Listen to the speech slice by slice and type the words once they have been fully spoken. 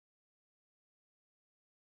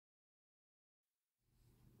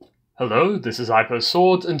Hello, this is iPost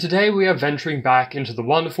Swords, and today we are venturing back into the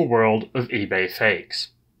wonderful world of eBay fakes.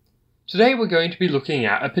 Today we're going to be looking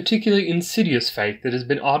at a particularly insidious fake that has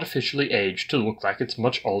been artificially aged to look like it's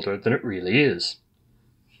much older than it really is.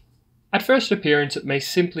 At first appearance it may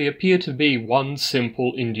simply appear to be one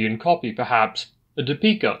simple Indian copy, perhaps a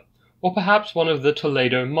Dipika, or perhaps one of the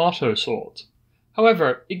Toledo Mato swords.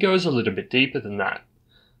 However, it goes a little bit deeper than that.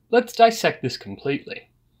 Let's dissect this completely.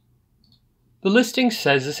 The listing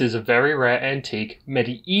says this is a very rare antique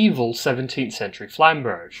medieval 17th century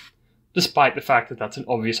Flamberge, despite the fact that that's an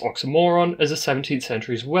obvious oxymoron as the 17th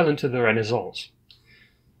century is well into the Renaissance.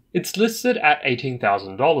 It's listed at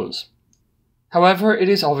 $18,000. However, it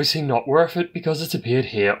is obviously not worth it because it's appeared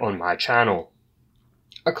here on my channel.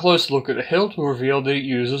 A close look at the hilt will reveal that it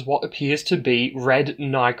uses what appears to be red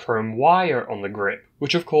nichrome wire on the grip,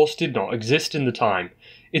 which of course did not exist in the time.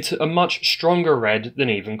 It's a much stronger red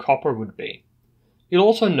than even copper would be. You'll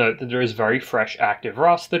also note that there is very fresh active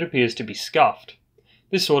rust that appears to be scuffed.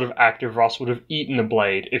 This sort of active rust would have eaten a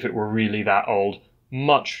blade if it were really that old,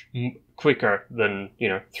 much quicker than,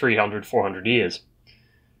 300, 400 years.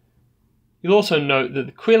 You'll also note that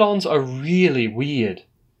the quillons are really weird.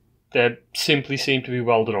 They simply seem to be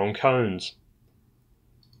welded on cones.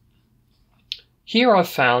 Here I've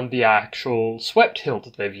found the actual swept hilt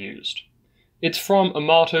that they've used. It's from a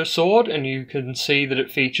Mato sword, and you can see that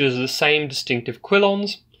it features the same distinctive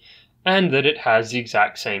quillons, and that it has the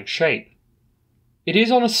exact same shape. It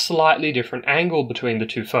is on a slightly different angle between the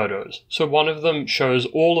two photos, so one of them shows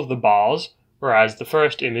all of the bars, whereas the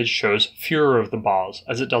first image shows fewer of the bars,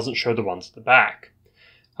 as it doesn't show the ones at the back.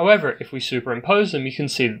 However, if we superimpose them, you can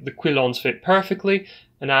see that the quillons fit perfectly,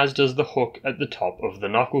 and as does the hook at the top of the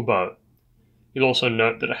knuckle bow. You'll also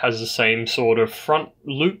note that it has the same sort of front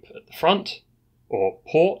loop at the front, or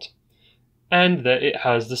port, and that it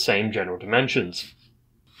has the same general dimensions.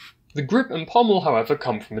 The grip and pommel, however,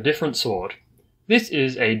 come from a different sword. This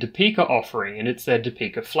is a Dipika offering, and it's their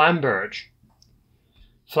Dipika Flamberge.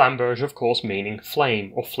 Flamberge, of course, meaning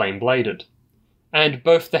flame or flame-bladed. And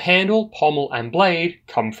both the handle, pommel, and blade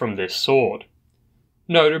come from this sword.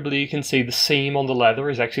 Notably, you can see the seam on the leather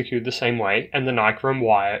is executed the same way, and the nichrome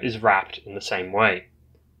wire is wrapped in the same way.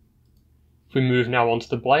 If we move now onto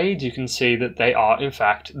the blades, you can see that they are in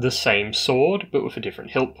fact the same sword, but with a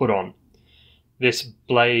different hilt put on. This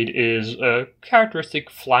blade is a characteristic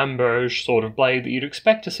Flamberge sort of blade that you'd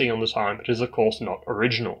expect to see on the time, but is of course not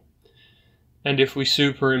original. And if we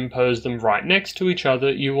superimpose them right next to each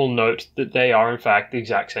other, you will note that they are in fact the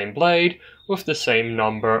exact same blade, with the same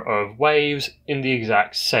number of waves in the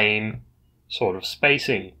exact same sort of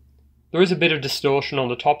spacing. There is a bit of distortion on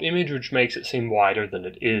the top image which makes it seem wider than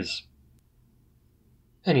it is.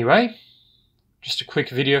 Anyway, just a quick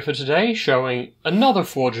video for today showing another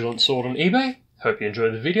fraudulent sword on eBay. Hope you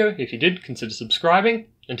enjoyed the video. If you did, consider subscribing.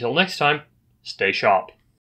 Until next time, stay sharp.